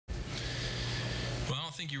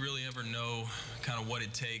think you really ever know kind of what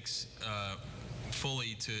it takes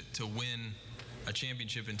fully to win a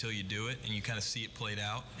championship until you do it, and you kind of see it played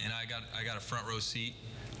out. And I got a front row seat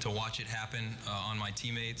to watch it happen on my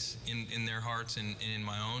teammates, in their hearts and in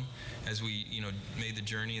my own, as we made the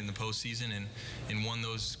journey in the postseason and won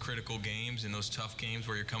those critical games and those tough games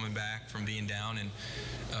where you're coming back from being down. And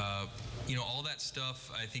all that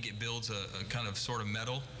stuff, I think it builds a kind of sort of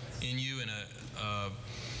mettle in you, and a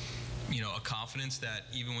confidence that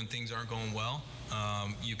even when things aren't going well,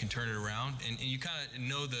 you can turn it around, and you kind of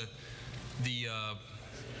know the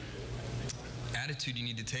attitude you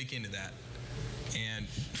need to take into that. And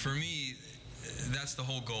for me, that's the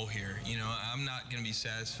whole goal here. I'm not going to be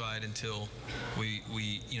satisfied until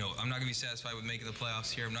I'm not going to be satisfied with making the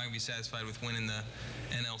playoffs here. I'm not going to be satisfied with winning the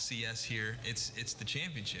NLCS here. It's the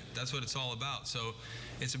championship. That's what it's all about. So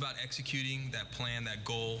it's about executing that plan, that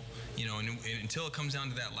goal, and until it comes down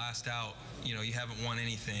to that last out, you haven't won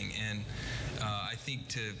anything. And I think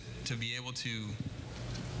to be able to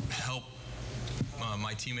help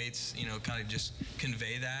my teammates, kind of just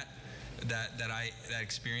convey that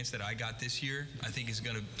experience that I got this year, I think is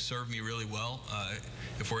going to serve me really well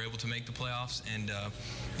if we're able to make the playoffs. And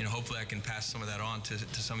hopefully I can pass some of that on to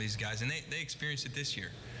some of these guys. And they experienced it this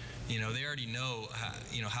year. They already know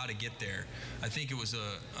how to get there. I think it was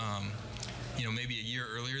maybe a year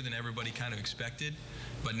earlier than everybody kind of expected,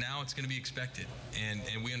 but now it's going to be expected, and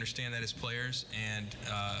we understand that as players. And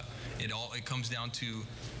it comes down to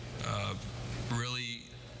really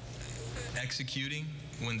executing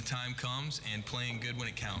when the time comes and playing good when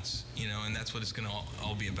it counts, and that's what it's going to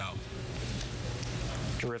all be about.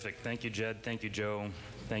 Terrific. Thank you, Jed. Thank you, Joe.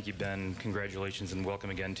 Thank you, Ben. Congratulations and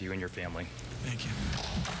welcome again to you and your family. Thank you.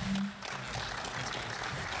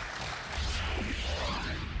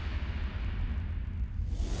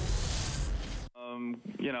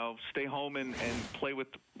 Stay home and play with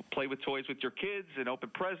toys with your kids and open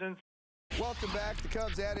presents. Welcome back. The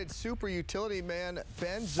Cubs added super utility man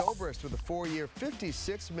Ben Zobrist with a 4-year,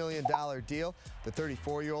 $56 million deal. The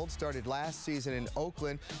 34-year-old started last season in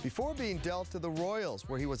Oakland before being dealt to the Royals,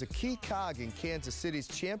 where he was a key cog in Kansas City's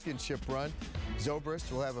championship run.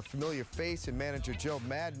 Zobrist will have a familiar face in manager Joe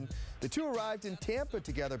Maddon. The two arrived in Tampa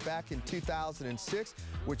together back in 2006,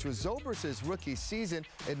 which was Zobrist's rookie season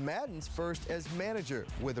and Maddon's first as manager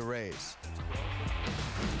with the Rays.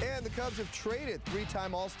 And the Cubs have traded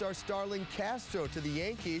three-time All-Star Starlin Castro to the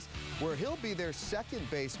Yankees, where he'll be their second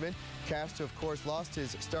baseman. Castro, of course, lost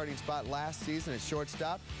his starting spot last season at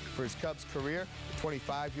shortstop for his Cubs career. The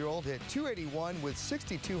 25-year-old hit .281 with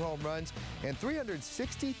 62 home runs and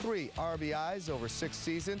 363 RBIs over 6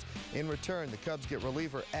 seasons. In return, the Cubs get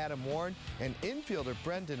reliever Adam Warren and infielder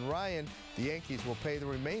Brendan Ryan. The Yankees will pay the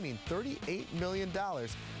remaining $38 million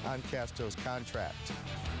on Castro's contract.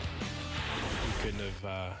 Couldn't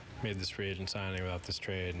have made this free agent signing without this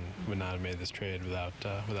trade, and would not have made this trade without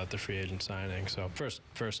the free agent signing. So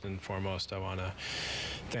first and foremost, I want to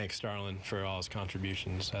thank Starlin for all his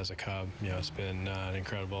contributions as a Cub. It's been an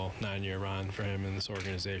incredible 9-year run for him in this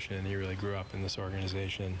organization. He really grew up in this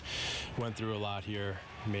organization, went through a lot here,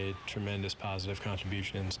 made tremendous positive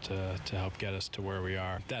contributions to help get us to where we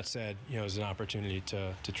are. That said, it was an opportunity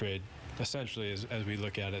to trade, essentially, as we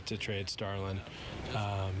look at it, to trade Starlin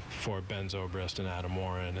for Ben Zobrist and Adam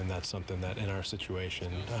Warren, and that's something that in our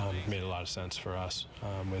situation made a lot of sense for us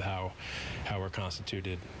with how we're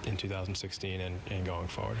constituted in 2016 and going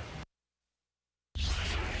forward.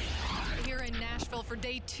 In Nashville for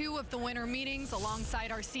day 2 of the winter meetings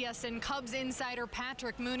alongside our CSN Cubs insider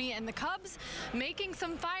Patrick Mooney, and the Cubs making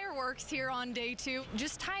some fireworks here on day 2.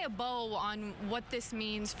 Just tie a bow on what this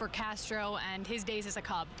means for Castro and his days as a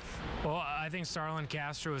Cub. Well, I think Starlin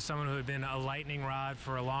Castro is someone who had been a lightning rod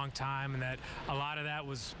for a long time, and that a lot of that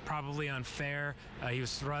was probably unfair. He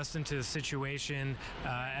was thrust into the situation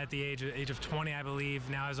at the age of 20, I believe.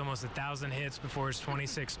 Now has almost 1,000 hits before his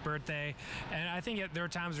 26th birthday, and I think there are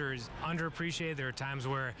times where he's underappreciated. There are times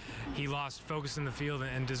where he lost focus in the field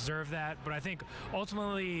and deserved that. But I think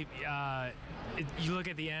ultimately, you look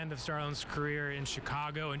at the end of Starlin's career in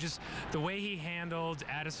Chicago and just the way he handled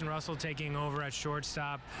Addison Russell taking over at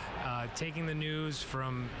shortstop, taking the news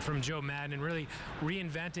from Joe Maddon and really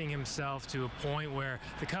reinventing himself to a point where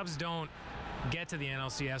the Cubs don't get to the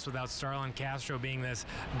NLCS without Starlin Castro being this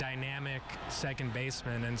dynamic second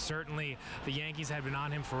baseman. And certainly the Yankees had been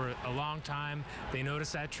on him for a long time. They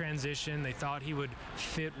noticed that transition. They thought he would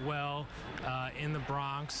fit well in the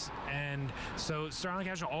Bronx. And so Starlin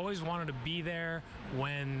Castro always wanted to be there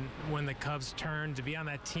when the Cubs turned, to be on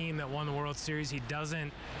that team that won the World Series. He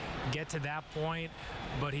doesn't get to that point,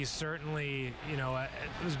 but he's certainly, it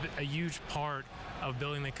was a huge part of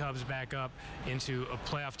building the Cubs back up into a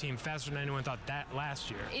playoff team faster than anyone thought that last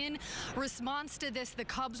year. In response to this, the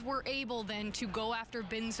Cubs were able then to go after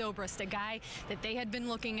Ben Zobrist, a guy that they had been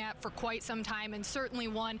looking at for quite some time, and certainly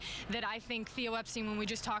one that I think Theo Epstein, when we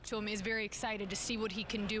just talked to him, is very excited to see what he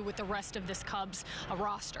can do with the rest of this Cubs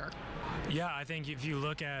roster. Yeah, I think if you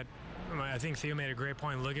look at, I think Theo made a great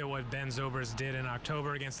point. Look at what Ben Zobrist did in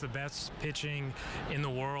October against the best pitching in the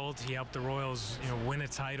world. He helped the Royals, win a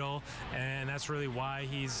title, and that's really why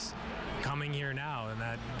he's coming here now.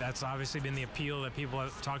 And that's obviously been the appeal that people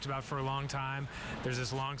have talked about for a long time. There's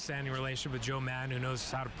this long-standing relationship with Joe Madden, who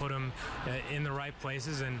knows how to put him in the right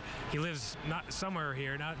places, and he lives not somewhere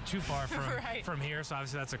here, not too far from right. from here. So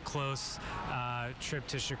obviously that's a close trip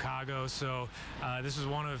to Chicago. So this is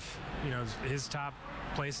one of his top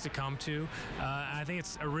place to come to. I think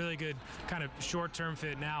it's a really good kind of short-term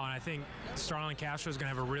fit now, and I think Starlin Castro is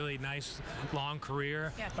going to have a really nice long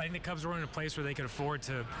career. Yeah. But I think the Cubs were in a place where they could afford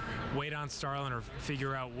to wait on Starlin or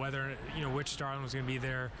figure out whether which Starlin was going to be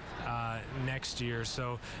there next year.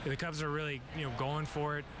 So the Cubs are really going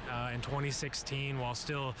for it in 2016 while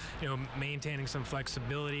still maintaining some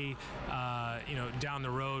flexibility down the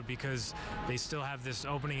road, because they still have this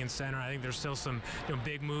opening in center. I think there's still some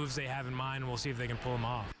big moves they have in mind, and we'll see if they can pull them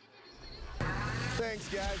off. Thanks,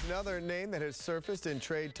 guys. Another name that has surfaced in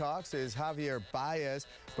trade talks is Javier Baez.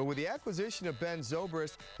 But with the acquisition of Ben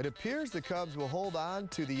Zobrist, it appears the Cubs will hold on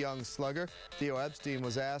to the young slugger. Theo Epstein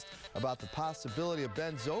was asked about the possibility of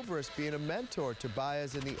Ben Zobrist being a mentor to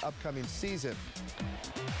Baez in the upcoming season.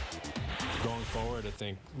 Going forward, I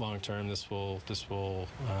think long term this will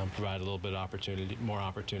provide a little bit of more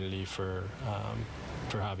opportunity for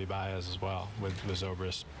Javi Baez as well, with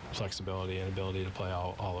Zobrist flexibility and ability to play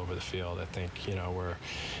all over the field. I think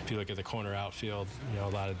if you look at the corner outfield, a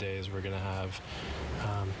lot of days we're going to have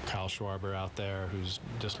Kyle Schwarber out there, who's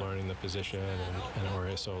just learning the position, and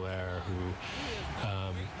Jorge Soler,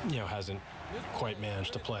 who hasn't quite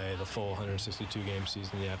managed to play the full 162-game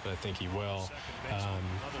season yet, but I think he will,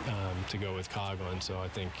 to go with Coughlin. So I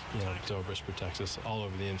think Zobrist protects us all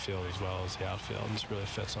over the infield as well as the outfield, and this really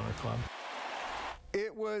fits on our club.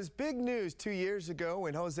 It was big news 2 years ago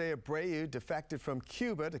when Jose Abreu defected from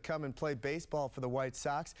Cuba to come and play baseball for the White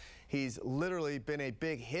Sox. He's literally been a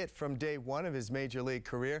big hit from day one of his major league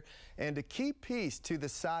career and a key piece to the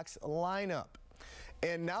Sox lineup.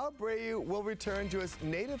 And now Abreu will return to his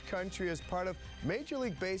native country as part of Major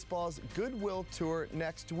League Baseball's Goodwill Tour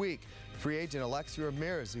next week. Free agent Alexi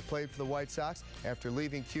Ramirez, who played for the White Sox after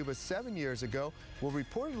leaving Cuba 7 years ago, will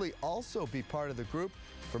reportedly also be part of the group.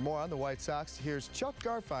 For more on the White Sox, here's Chuck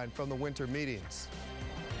Garfien from the winter meetings.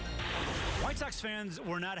 White Sox fans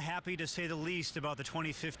were not happy, to say the least, about the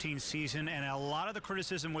 2015 season, and a lot of the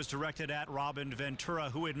criticism was directed at Robin Ventura,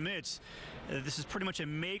 who admits that this is pretty much a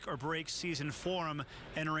make-or-break season for him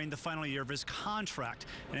entering the final year of his contract.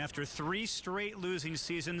 And after 3 straight losing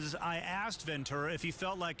seasons, I asked Ventura if he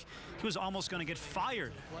felt like he was almost going to get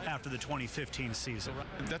fired after the 2015 season.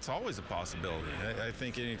 That's always a possibility. I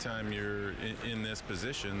think anytime you're in this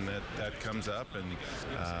position, that comes up,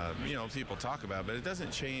 and people talk about it, but it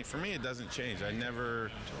doesn't change. For me, it doesn't change. I never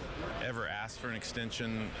ever asked for an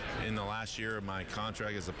extension in the last year of my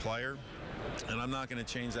contract as a player, and I'm not going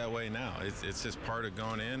to change that way now. It's just part of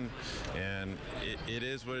going in, and it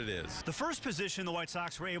is what it is. The first position the White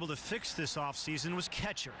Sox were able to fix this offseason was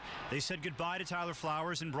catcher. They said goodbye to Tyler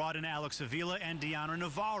Flowers and brought in Alex Avila and Deanna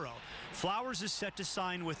Navarro. Flowers is set to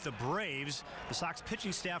sign with the Braves. The Sox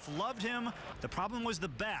pitching staff loved him. The problem was the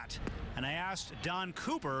bat. And I asked Don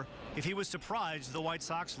Cooper if he was surprised the White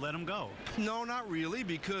Sox let him go. No, not really,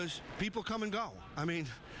 because people come and go. I mean,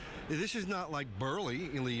 this is not like Burley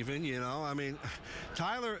leaving, I mean,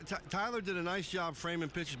 Tyler did a nice job framing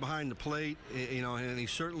pitches behind the plate, and he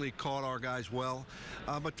certainly caught our guys well.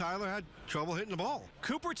 But Tyler had trouble hitting the ball.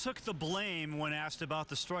 Cooper took the blame when asked about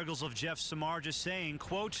the struggles of Jeff Samardzija, saying,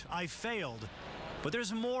 quote, "I failed." But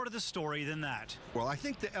there's more to the story than that. Well, I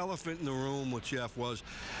think the elephant in the room with Jeff was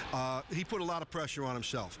he put a lot of pressure on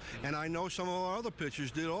himself. And I know some of our other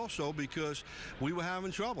pitchers did also, because we were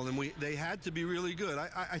having trouble, and they had to be really good.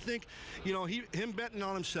 I think, him betting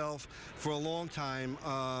on himself for a long time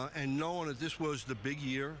and knowing that this was the big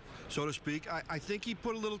year, so to speak, I think he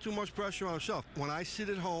put a little too much pressure on himself. When I sit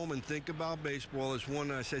at home and think about baseball, it's one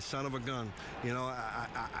that I say, son of a gun.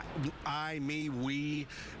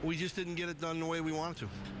 We just didn't get it done the way we wanted to.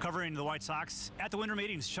 Covering the White Sox at the winter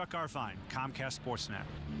meetings, Chuck Garfien, Comcast Sportsnet.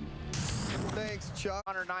 Thanks, Chuck.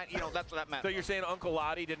 109, that's what that meant. So you're saying Uncle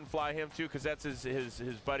Lottie didn't fly him too? Because that's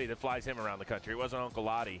his buddy that flies him around the country. It wasn't Uncle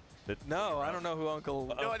Lottie. No, I don't know who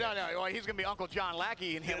Uncle. No. Well, he's going to be Uncle John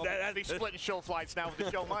Lackey, and he'll be splitting show flights now with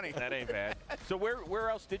the show money. That ain't bad. So where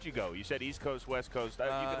else did you go? You said East Coast, West Coast. You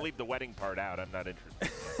can leave the wedding part out. I'm not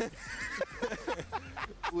interested.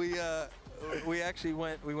 We actually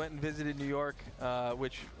went and visited New York,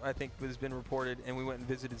 which I think has been reported, and we went and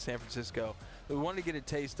visited San Francisco. We wanted to get a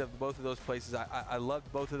taste of both of those places. I loved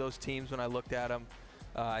both of those teams when I looked at them.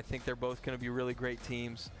 I think they're both going to be really great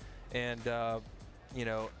teams, and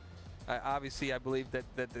obviously I believe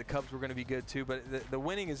that the Cubs were going to be good too. But the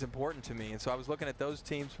winning is important to me, and so I was looking at those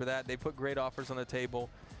teams for that. They put great offers on the table,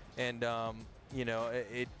 and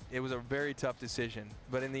it was a very tough decision.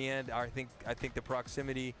 But in the end, I think the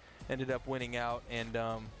proximity ended up winning out, and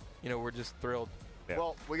we're just thrilled. Yeah.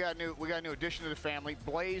 Well, we got a new addition to the family,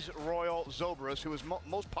 Blaze Royal Zobrist, who was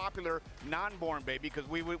most popular non-born baby, because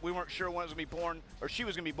we weren't sure when it was going to be born, or she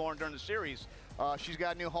was going to be born during the series. She's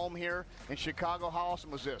got a new home here in Chicago. How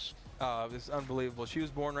awesome was this? It was unbelievable. She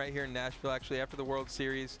was born right here in Nashville, actually, after the World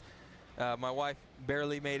Series. My wife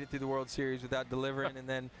barely made it through the World Series without delivering, and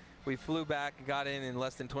then we flew back and got in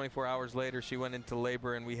less than 24 hours later. She went into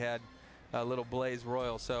labor, and we had little Blaze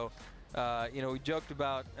Royal. So, we joked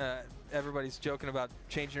about, everybody's joking about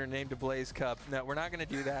changing her name to Blaze Cup. No, we're not going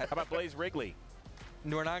to do that. How about Blaze Wrigley?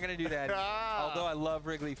 No, we're not going to do that. Although I love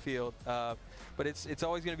Wrigley Field. But it's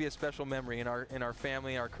always going to be a special memory in our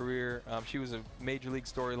family, our career. She was a major league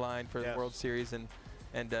storyline for the World Series, and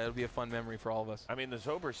it'll be a fun memory for all of us. I mean, the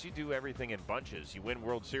Zobrist, you do everything in bunches. You win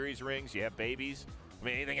World Series rings, you have babies. I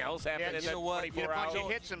mean, anything else happen in that 24 hours? You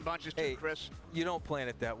hits in bunches too, Chris. You don't plan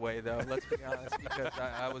it that way, though. Let's be honest, because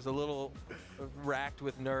I was a little racked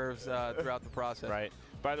with nerves throughout the process. Right.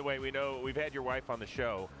 By the way, we know we've had your wife on the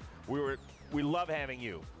show. We love having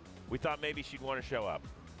you. We thought maybe she'd want to show up.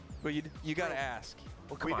 But you got to ask.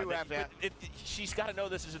 Well, come on. We do have that. She's got to know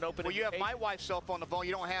this is an open. Well, you have my wife's cell phone on the phone.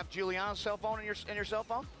 You don't have Juliana's cell phone in your cell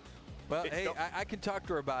phone? Well, hey, I can talk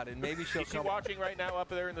to her about it. Maybe she'll come. Is she watching right now up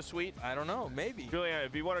there in the suite? I don't know. Maybe. Juliana,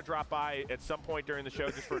 if you want to drop by at some point during the show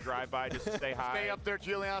just for a drive-by, just to say hi. Stay up there,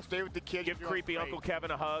 Juliana. Stay with the kids. Give creepy Uncle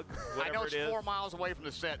Kevin a hug. I know it's 4 miles away from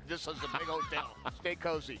the set. This is a big hotel. Stay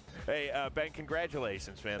cozy. Hey, Ben,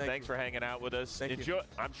 congratulations, man. Thanks for hanging out with us. Thank you.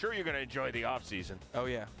 I'm sure you're going to enjoy the off-season. Oh,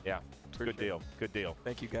 yeah. Yeah. Good deal. Good deal.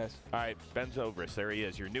 Thank you, guys. All right, Ben Zobrist. There he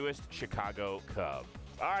is, your newest Chicago Cub.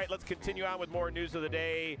 All right, let's continue on with more news of the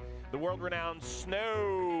day. The world-renowned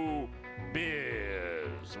snow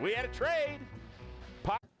biz. We had a trade.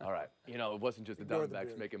 All right. It wasn't just the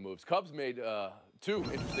Diamondbacks making moves. Cubs made 2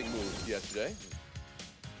 interesting moves yesterday.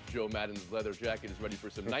 Joe Madden's leather jacket is ready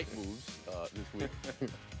for some night moves this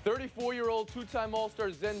week. 34-year-old two-time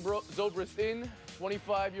All-Star Zen Zobrist in.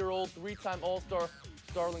 25-year-old three-time All-Star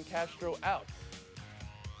Starlin Castro out.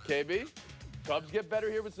 KB, Cubs get better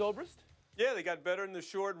here with Zobrist? Yeah, they got better in the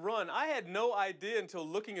short run. I had no idea until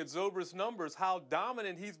looking at Zobrist's numbers how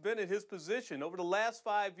dominant he's been in his position over the last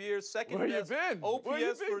 5 years. Second best OPS Where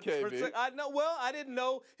you been, KB? I didn't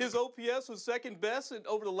know his OPS was second best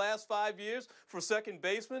over the last 5 years for second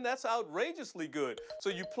baseman. That's outrageously good. So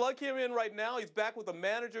you plug him in right now. He's back with a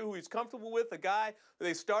manager who he's comfortable with, a guy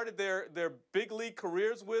they started their big league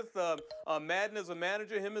careers with. Madden as a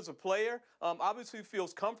manager, him as a player. Obviously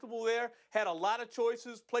feels comfortable there. Had a lot of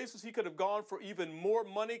choices, places he could have gone for even more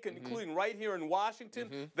money, including right here in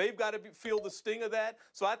Washington. They've got to feel the sting of that.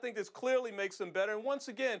 So I think this clearly makes them better. And once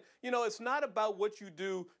again, it's not about what you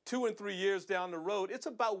do 2 and 3 years down the road. It's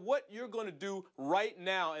about what you're going to do right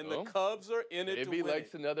now. And the Cubs are in it to win. Maybe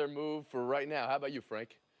likes another move for right now. How about you,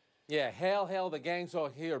 Frank? Yeah, hail, the gang's all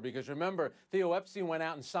here, because remember, Theo Epstein went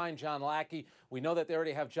out and signed John Lackey. We know that they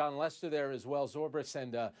already have John Lester there as well, Zobrist,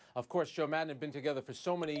 and, of course, Joe Madden have been together for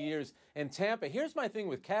so many years in Tampa. Here's my thing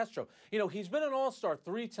with Castro. He's been an All-Star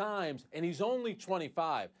 3 times, and he's only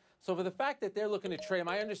 25. So for the fact that they're looking to trade him,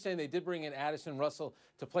 I understand they did bring in Addison Russell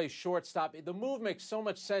to play shortstop. The move makes so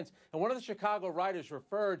much sense. And one of the Chicago writers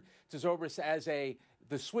referred to Zobrist as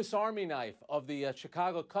the Swiss Army knife of the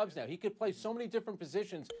Chicago Cubs now. He could play so many different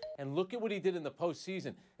positions, and look at what he did in the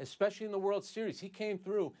postseason, especially in the World Series. He came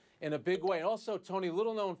through in a big way. And also, Tony,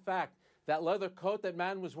 little-known fact, that leather coat that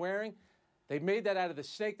Madden was wearing, they made that out of the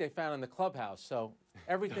snake they found in the clubhouse. So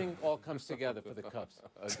everything all comes together for the Cubs.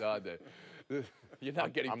 You're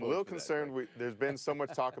not getting. I'm a little concerned. There's been so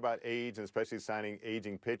much talk about age, and especially signing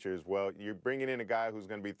aging pitchers. Well, you're bringing in a guy who's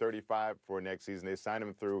going to be 35 for next season. They signed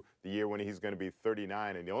him through the year when he's going to be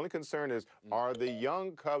 39. And the only concern is, are the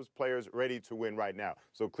young Cubs players ready to win right now?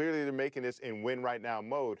 So clearly they're making this in win right now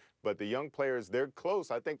mode. but the young players, they're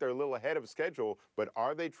close. I think they're a little ahead of schedule, but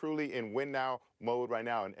are they truly in win-now mode right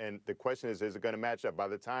now? And the question is it going to match up? By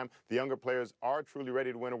the time the younger players are truly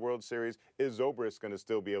ready to win a World Series, is Zobrist going to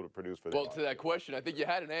still be able to produce for them? Well, to that question, I think you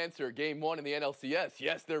had an answer Game 1 in the NLCS.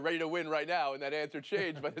 Yes, they're ready to win right now, and that answer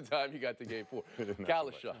changed by the time you got to Game 4.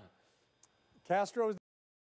 Kalisha. Castro